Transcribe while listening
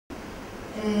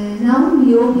Now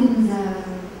we open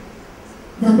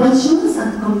the questions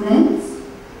and comments.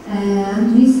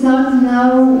 And we start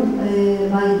now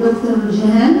by Dr.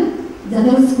 Jehan. The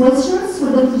first questions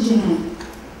for Dr. Jehan.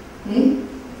 Okay?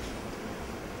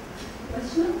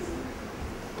 Questions?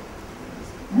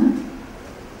 Yeah?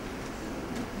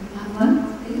 We have one?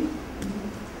 Okay.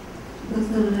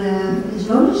 Dr.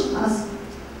 George, ask.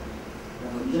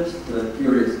 Just a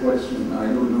curious question. I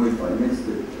don't know if I missed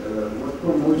it. What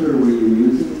promoter were you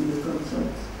using in the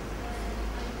concepts?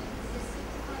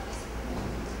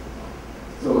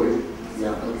 So,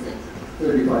 yeah, okay.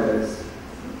 35S.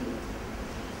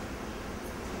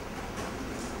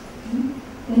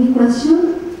 Any question?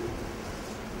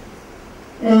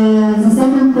 The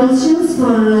second questions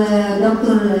for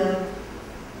Dr.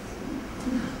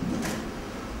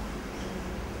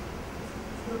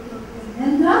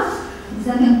 Pramendra. The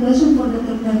second question for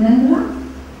Dr. Pramendra.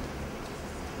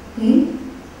 Okay.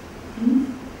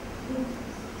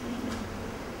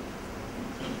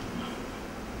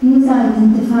 Please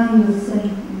identify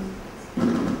yourself.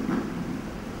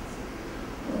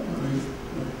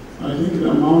 I think the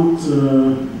amount of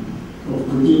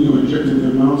protein you inject in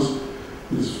the mouse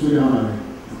is very high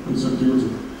consecutive.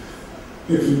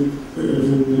 If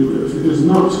it is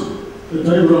not a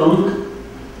type wrong,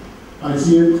 I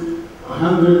see it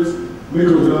 100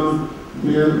 microgram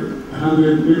per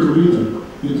 100 microliter.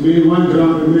 It means 1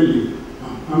 gram per milli.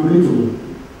 Unbelievable.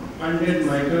 100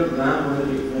 microgram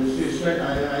only. When she said I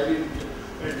didn't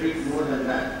treat more than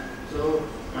that. So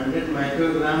 100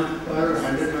 microgram per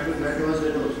 100 microgram, that was the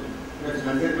dose. That's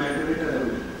 100 microliter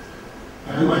every.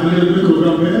 100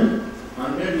 microgram per?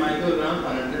 100 microgram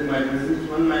per 100 microgram is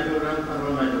 1 microgram per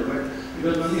 1 microgram. It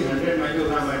was only 100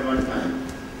 microgram at one time.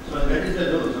 So that is the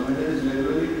dose. I mean, that is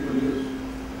regularly people use.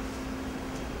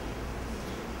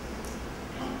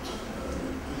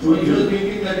 So you are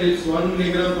thinking that it's 1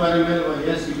 milligram per ml, or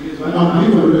yes, it is 1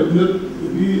 Unbelievable. It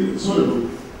will be soluble.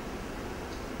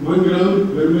 1 gram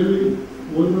per milli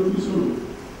will not be soluble.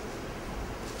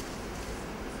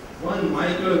 1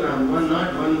 microgram,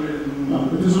 not 1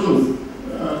 milligram. It is wrong.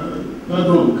 That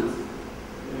wrong.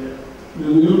 Yeah.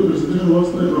 And your presentation was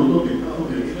that wrong. Okay.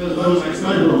 Okay. It was 1 It's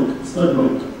that wrong. It's that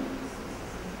wrong.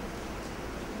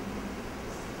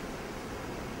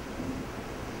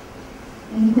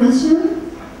 Any question?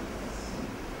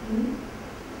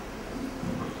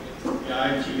 Yeah,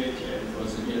 I'm Chile for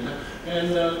Sajenta.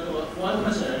 And one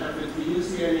question I have is, do you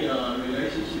see any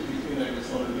relationship between like the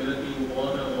solubility in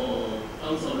water or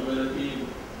unsolubility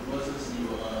versus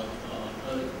your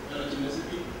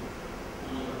allergenicity?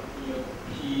 Your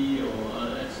pee or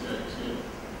other extracts?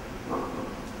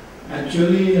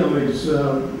 Actually, it's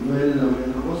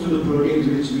most of the proteins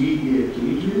which we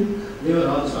treat with, they were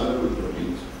all soluble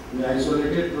proteins. We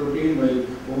isolated protein by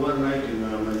overnight in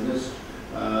just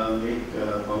make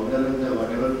powder with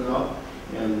whatever crop,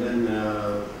 and then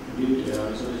did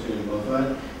isolation in buffer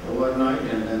overnight,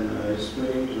 and then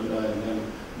spray to the, and then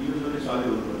usually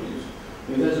soluble proteins.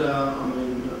 Because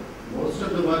most of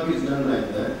the work is done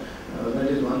like that. That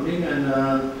is one thing, and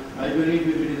I believe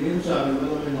if it is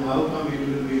insoluble, how come it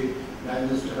will be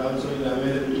digested also available?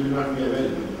 It will not be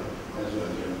available as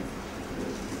well.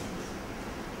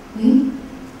 Okay.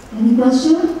 Any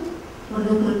question for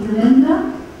Dr. Pramendra?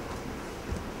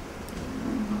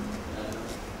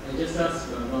 I just asked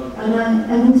about.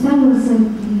 Identify yourself,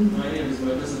 please. My name is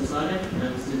Waqas Saleh. I'm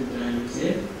a student at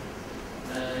UCF.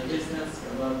 I just asked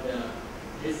about the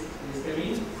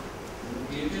histamine.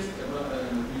 You just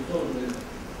before we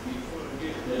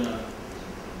get the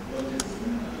what is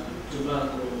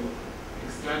tobacco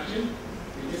extraction,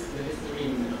 you just the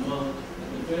histamine amount at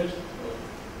the first, or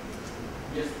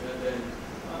just at the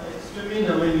Histamine,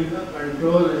 you can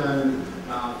control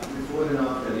before and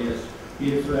after, yes.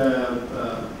 If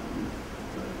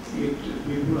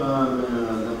people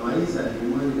the mice and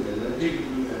human is allergic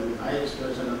to high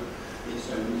expression of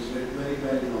histamine, it's very,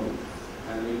 very normal.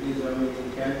 And it is,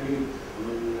 it can be,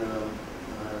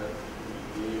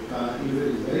 if it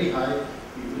is very high,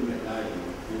 people may die.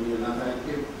 When you are not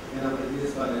active, enough it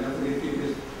is called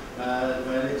anaphylactic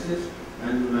paralysis,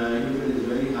 and if it is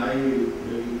very high,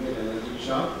 you get allergic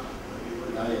shock,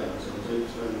 people die also. So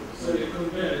it's so you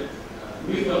compare it.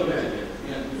 We compare it.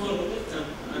 Yeah, before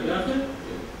and after.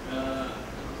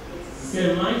 It's the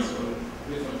same mice or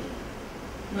different?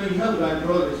 No, you have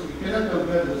control. You cannot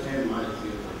compare the same mice.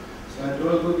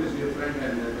 Control group is different,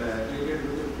 and the treated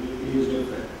group is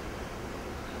different.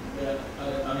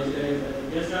 I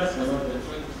just asked about the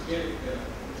transgenic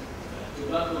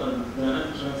tobacco and the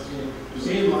non-transgenic.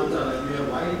 Same also, like we have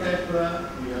wild type,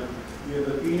 we have a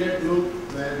peanut group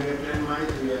where we have 10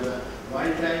 mice, we have a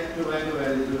wild type tobacco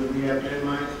where there is we have 10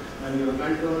 miles, and you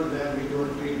control where we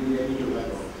don't treat with any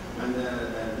tobacco. And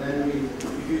then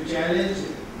if you challenge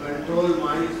control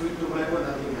mice with tobacco,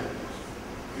 nothing happens.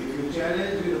 If you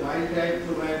challenge with wild type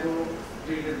tobacco,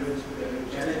 treated with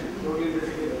challenge protein,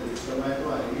 basically it's tobacco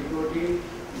or any protein.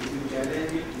 If you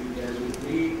challenge it, as we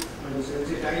treat and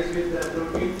sensitize with the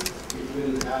protein, it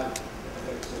will have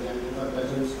effects and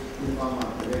repercussions in form of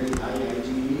very high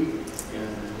IgE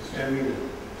and stamina.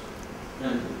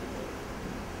 Thank you.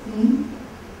 Okay.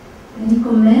 Any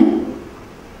comment?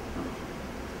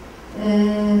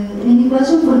 Any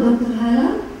question for Dr. Hala?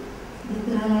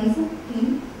 Dr. Hala Isa? Okay.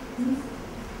 Please.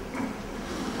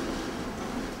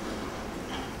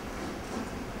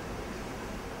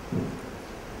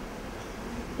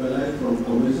 Balai from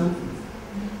Comesa.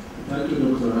 Thank you,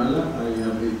 Dr. Hala. I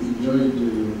have enjoyed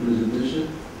your presentation.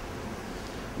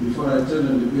 Before I turned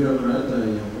on the bureaucrat, I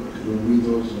worked on WIT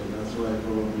also. That's why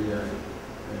probably I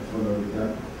followed it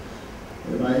up.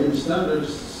 By any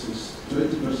standards,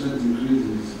 20% increase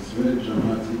is very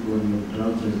dramatic when you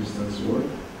drought resistance work.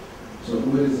 So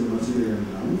where is the material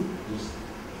now?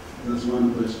 That's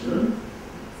one question.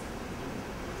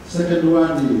 Second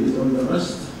one is on the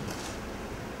rest.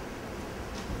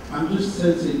 I'm just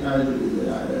sensing,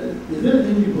 is there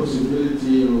any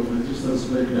possibility of resistance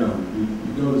breakdown?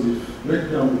 Because if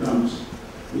breakdown comes,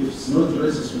 if it's not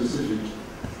race specific,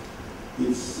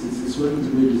 it's going to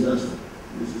be a disaster.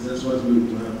 That's what's going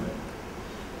to happen.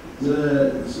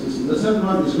 The third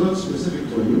one is not specific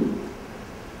for you,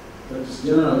 but it's a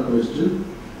general question.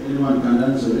 Anyone can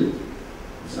answer it.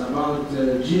 It's about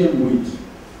GM wheat.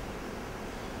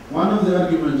 One of the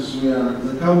arguments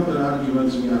the counter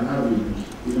arguments we are having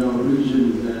in our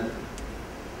region is that,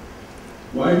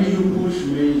 why do you push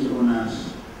maize on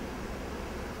us?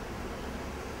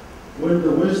 When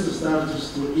the West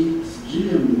starts to eat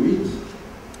GM wheat,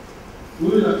 we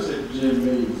will accept GM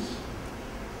maize.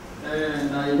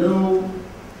 And I know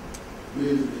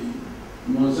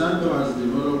Monsanto has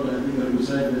developed, I think,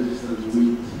 herbicide-resistant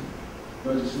wheat,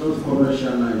 but it's not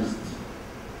commercialized.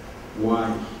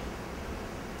 Why?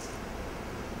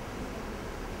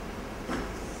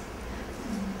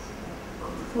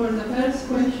 For the first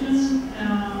question,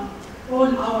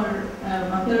 all our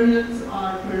materials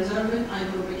are preserved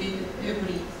and propagated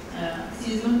every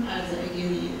season at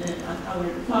our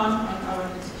farm, at our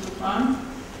institute farm.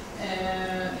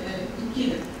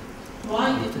 كده. Why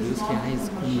it is not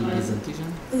commercialized?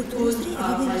 Because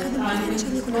by the time this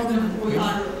problem, we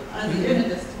are, as the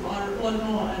evidence, we are all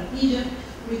know in Egypt,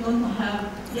 we don't have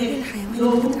yet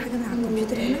law to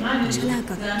manage the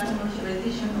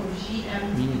commercialization of GM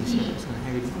in Egypt.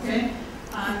 Okay?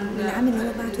 And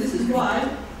this is why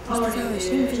our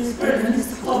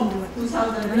experiments of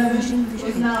 2011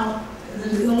 is now, there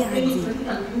is no any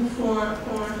critical view for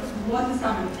what is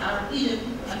coming. Are Egypt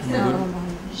accept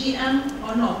GM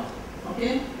or not?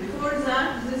 Okay? Before that,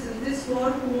 this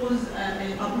work was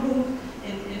approved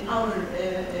in our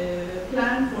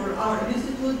plan for our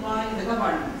institute by the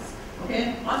governments. Okay?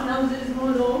 But now there is no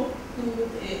law to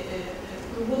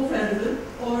go further,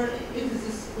 or if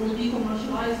this will be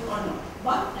commercialized or not.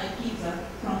 But I keep that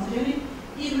transgenic.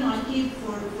 Even I keep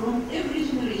from every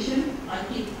generation, I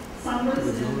keep samples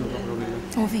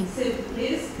and safe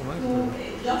place to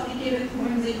just in case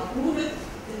when they approve it,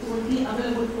 it will be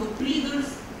available for breeders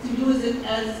to use it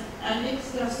as an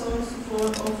extra source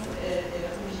of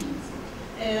genes.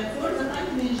 For the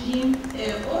Titan gene,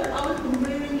 all our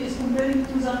comparing is comparing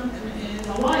to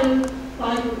the wild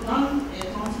type of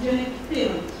non-transgenic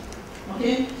parent.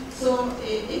 Okay, so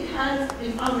it has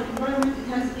in our environment it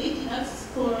has 80x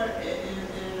for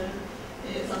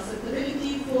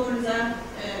susceptibility for the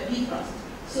bee trust.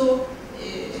 So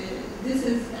this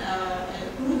is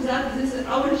proves that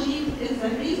our gene is the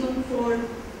reason for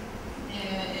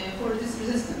this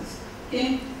resistance.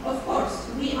 Okay, of course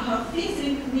we are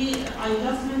facing. I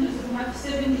just mentioned we have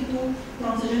 72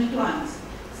 transgenic lines.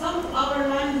 Some of our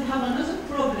lines have another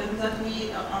problem that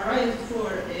we arise for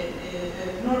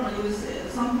normally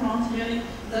with some transgenic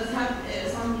that have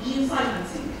some gene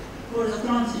silencing for the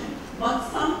transgenic. But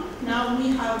some now we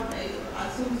have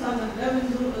at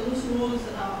 2011 those was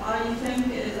I think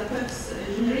the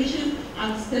fifth generation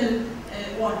and still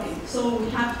working. So we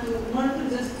have to monitor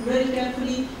this very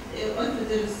carefully if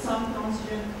there is some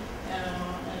transgenic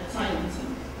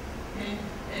silencing. Okay.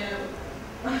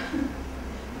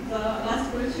 The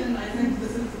last question, I think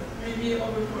this is maybe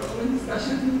over for open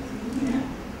discussion. Yeah.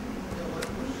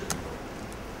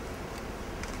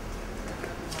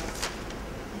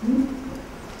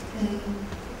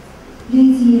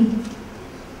 Please here.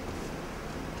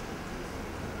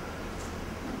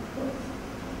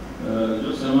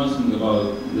 Just I'm asking about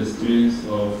the strains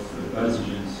of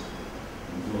pathogens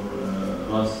for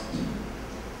rust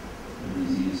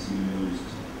disease used,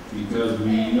 because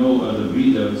we know other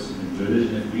breeders in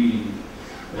traditional breeding,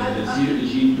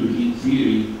 gene-to-gene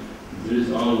theory, there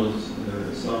is always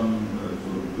some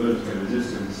for vertical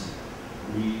resistance.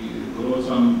 We grow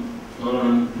some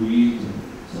tolerant to wheat,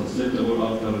 susceptible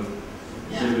after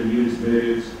several years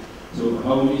periods. So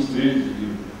how many strains do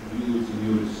you use in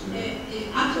yours?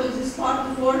 Actually, this part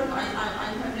of work, I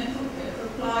cannot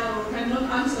reply or cannot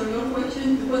answer your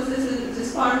question, because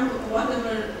this part of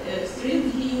whatever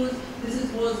strains he used,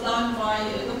 was done by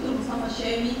Dr. Mustafa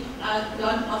Shami at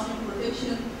Plant Plastic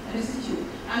Protection Institute.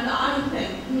 And I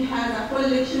think he has a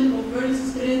collection of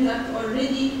various strains that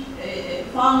already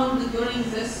found during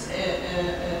this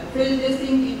field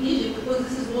testing in Egypt, because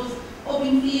this was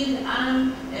open field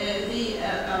and the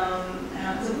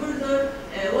border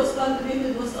was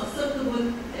cultivated, was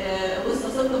susceptible,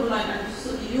 and so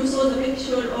you saw the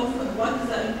picture of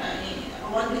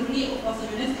what degree of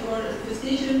pathogenicity or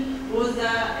infestation was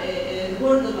the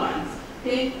borderlines.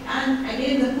 Okay, and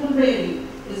again the comparing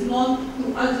is not to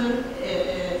other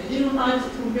genotypes,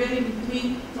 it's comparing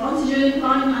between transgenic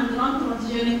line and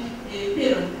non-transgenic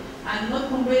parent, and not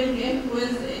comparing it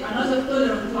with another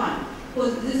tolerant line.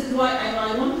 Because this is why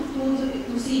I wanted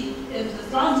to see if the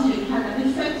transgenic had an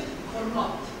effect or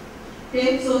not.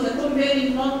 Okay, so the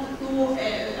comparing not to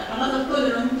another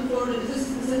tolerant for this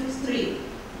specific strain.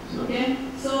 Okay,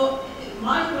 so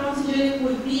my transgenic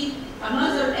would be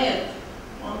another add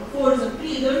for the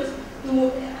breeders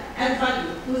to add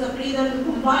value to the breeder, to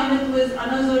combine it with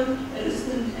another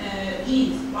resistant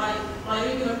genes by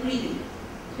regular breeding.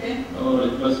 Okay. All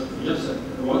right, but just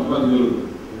what about your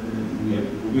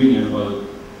opinion about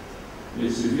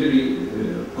it's very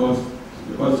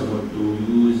possible to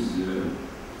use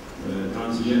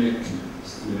transgenic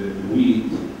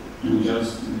wheat to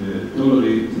just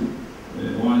tolerate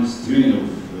one strain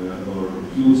of or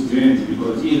few strains,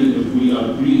 because even if we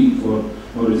are breeding for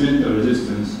horizontal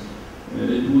resistance,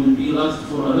 it will be last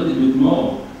for a little bit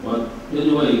more, but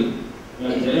anyway,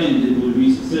 at the end it will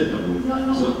be susceptible.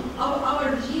 No, so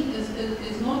our gene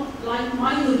is not like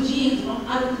minor genes, not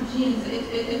additive genes.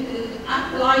 It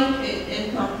acts like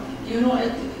it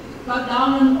cut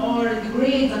down or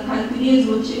degrades the calcinase,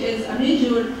 which is a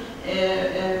major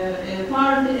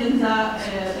part in the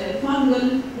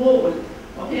fungal wall.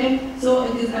 Okay, so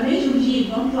it is a major gene,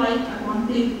 not like a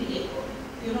quantitative,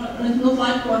 not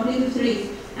like quantitative traits,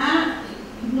 and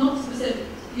not specific.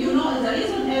 The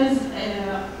reason is,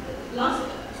 as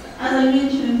I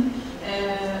mentioned,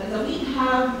 the wheat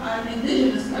have an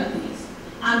indigenous calcinase,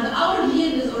 and our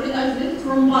gene is already isolated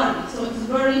from barley, so it's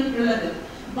very relative.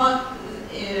 But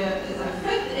the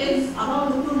effect is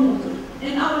about the promoter.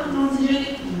 In our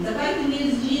transgenic, the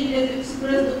calcinase gene is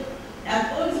expressed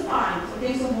at all the times.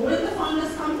 Okay, so when the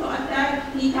fungus comes to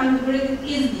attack, he can degrade it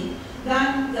easily.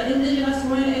 Then the indigenous,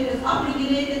 when it is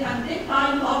upregulated and take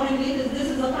time to upregulate it, this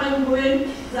is the time when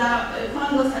the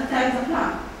fungus attacks the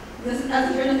plant. This is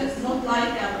pathogenic, it's not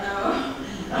like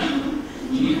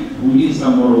we need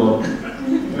some more work.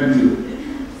 Thank you.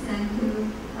 Thank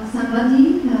you.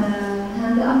 Somebody,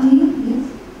 hand up here, yes?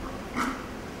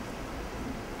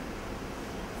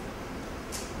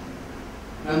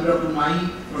 I'm Dr. Mai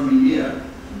from India.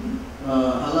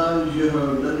 Hala, you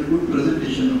have done a good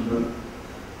presentation of the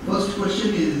first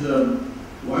question is,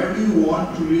 why do you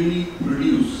want to really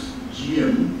produce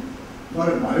GM for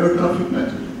a biotrophic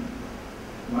pathogen?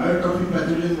 Biotrophic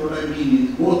pathogen, what I mean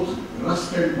is both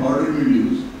rust and powdery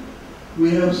mildews.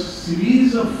 We have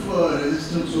series of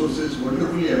resistant sources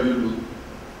wonderfully available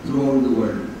throughout the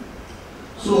world.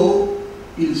 So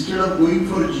instead of going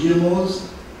for GMOs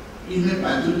in a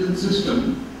pathogen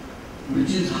system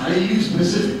which is highly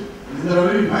specific, these are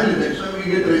very highly, that's why we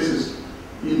get racist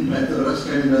in rust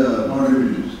and powdery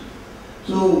mildews.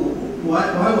 So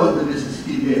why was the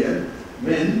necessity there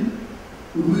when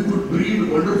we could breed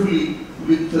wonderfully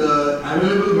with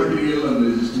available material and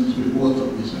resistance with both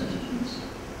of these pathogens?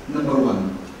 Number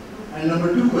one. And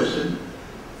number two question,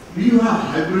 do you have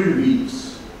hybrid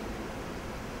wheats?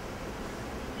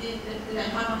 Did I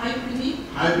have a hybrid wheat?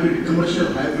 Hybrid, commercial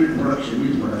hybrid production,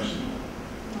 wheat production.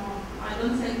 No, I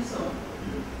don't think so.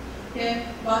 Okay,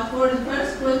 but for the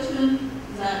first question,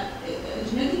 the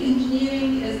genetic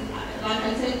engineering is, like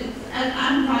I said, it's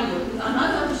an value. It's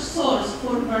another source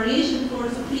for variation for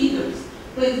the breeders,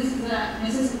 because this is a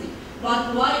necessity.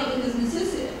 But why it is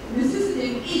necessity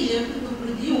in Egypt to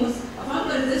produce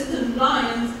fungal-resistant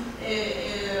lines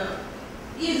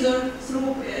either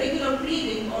through regular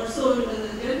breeding or so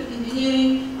genetic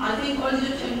engineering? I think all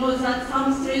Egyptians know that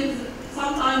some strains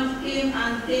sometimes came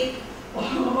and take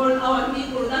all our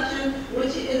meat production,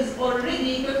 which is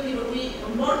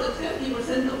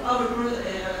 50% of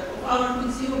our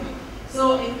consuming. So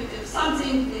if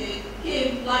something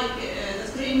came like the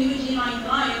strain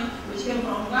UG99, which came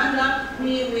from Uganda,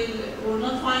 we will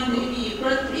not find any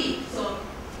bread-free. So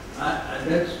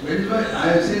that is why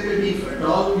I say that if at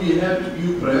all we have to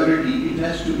give priority, it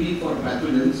has to be for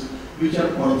pathogens which are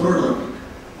orthodontic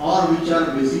or which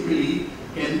are basically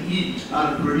can eat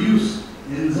or produce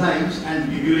enzymes and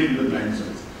degrade the plant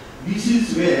cells. This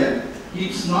is where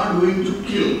it's not going to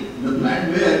kill the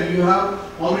plant, where you have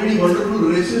already wonderful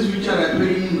races which are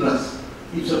appearing in rust,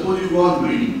 if suppose you go on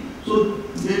breeding. So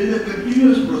there is a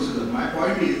continuous process. My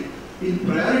point is, in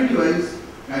priority wise,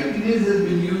 chitinase has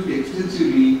been used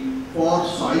extensively for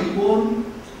soil-borne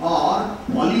or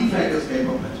polyphagous type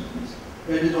of pathogens.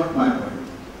 That is what my point is.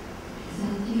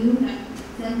 Thank you.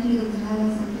 Thank you, Dr.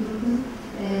 Hala. Thank you, Doctor.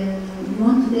 We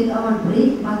want to take our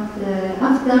break, but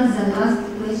after the last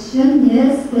question,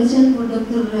 yes, question for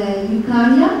Dr.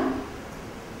 Eukarya.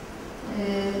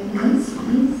 Yes,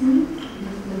 please,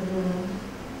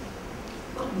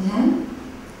 Dr. Jan.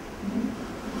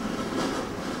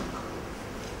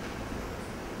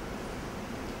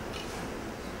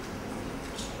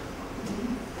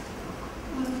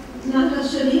 Nahla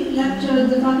Sharif, lecturer at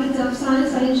the Faculty of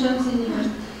Science, Ain Shams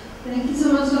University. Thank you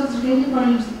so much, Dr. Kani, for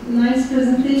your nice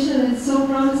presentation. It's so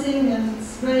promising and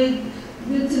it's very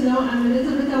good to know. I'm a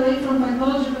little bit away from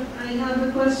biology, but I have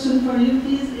a question for you,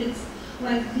 please. It's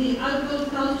like the algal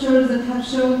cultures that have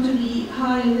shown to be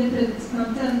high in lipid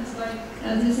content, like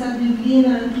as you said,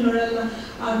 Bivlina and Chlorella,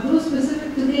 are those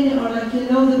specific to Kenya, or like you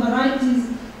know the varieties,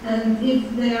 and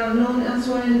if they are known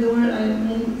elsewhere in the world, I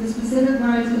mean the specific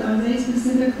varieties, are they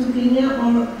specific to Kenya,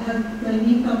 or have they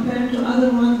been compared to other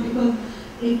ones? Because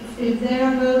if they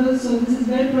are available, so this is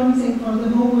very promising for the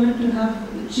whole world to have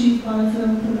cheap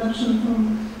biofilm production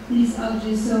from these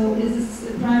algae. So is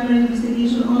this a primary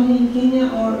investigation only in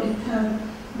Kenya, or it have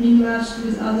been matched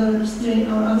with other strain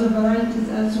or other varieties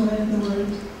elsewhere in the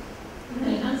world? Can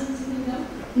I answer something now?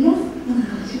 Yes.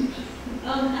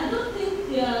 I don't think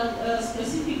they are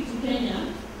specific to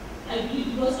Kenya. I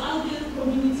believe because algal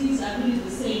communities are really the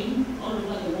same all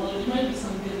over the world. There might be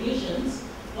some variations,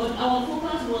 but our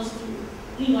focus was to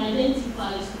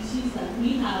identify species that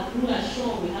we have, who are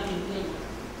sure we have in Kenya,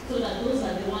 so that those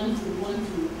are the ones we want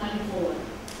to carry forward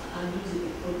and use in the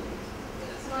project.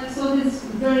 So I thought it's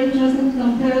very interesting to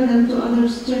compare them to other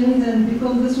strains, and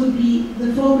because this would be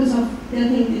the focus of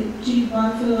getting a cheap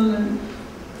biofilm and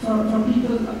for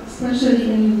people,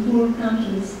 especially in poor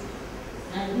countries.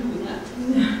 I agree with that.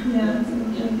 Yeah, so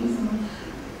thank you so much.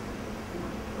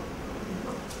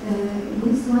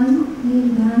 This one here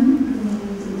done.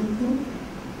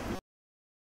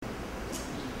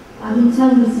 I will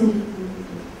tell you.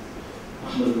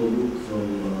 Ahmed Mabouk from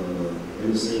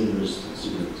MSA University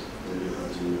student at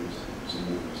the University.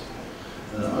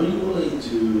 Are you willing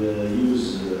to use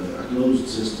a closed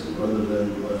system rather than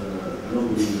an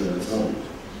open ground?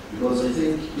 Because I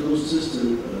think closed system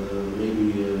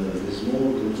maybe is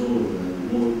more controlled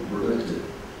and more protected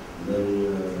than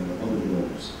open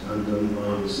grounds. And then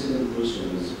my second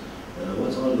question is,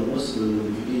 what are the possible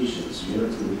modifications,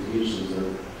 genetic modifications that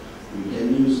you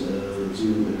can use to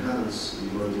enhance the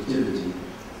productivity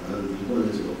and the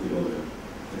quality of the oil?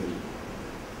 Thank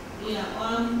you. Yeah,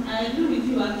 I agree with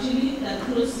you actually that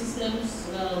closed systems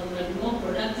might be more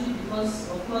productive because,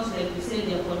 of course, like you said,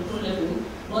 they are controllable,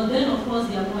 but then, of course,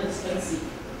 they are more expensive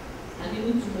and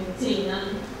even to maintain.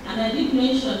 And I did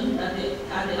mention that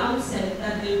at the outset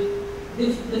that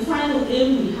the final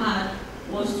aim we had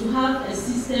was to have a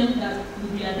system that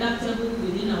would be adaptable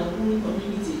within our rural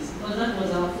communities, because that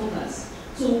was our focus.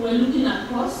 So we're looking at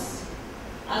costs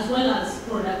as well as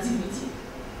productivity.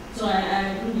 So I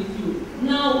agree with you.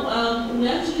 Now, we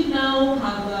actually now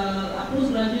have a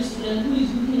postgraduate student who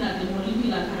is looking at the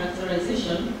molecular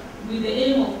characterization with the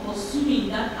aim of pursuing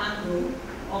that angle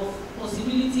of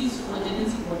possibilities for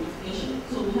genetic modification.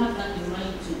 So we have that in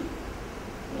mind too.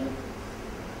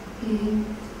 Okay.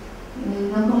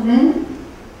 No comment?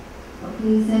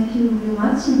 Okay, thank you very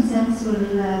much, and thanks for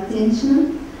your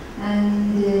attention.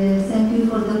 And thank you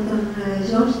for Dr.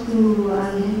 George to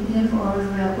help him or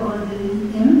order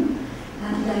him.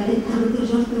 And I let Dr.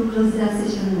 George to close the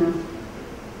session now.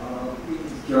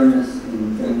 Please join us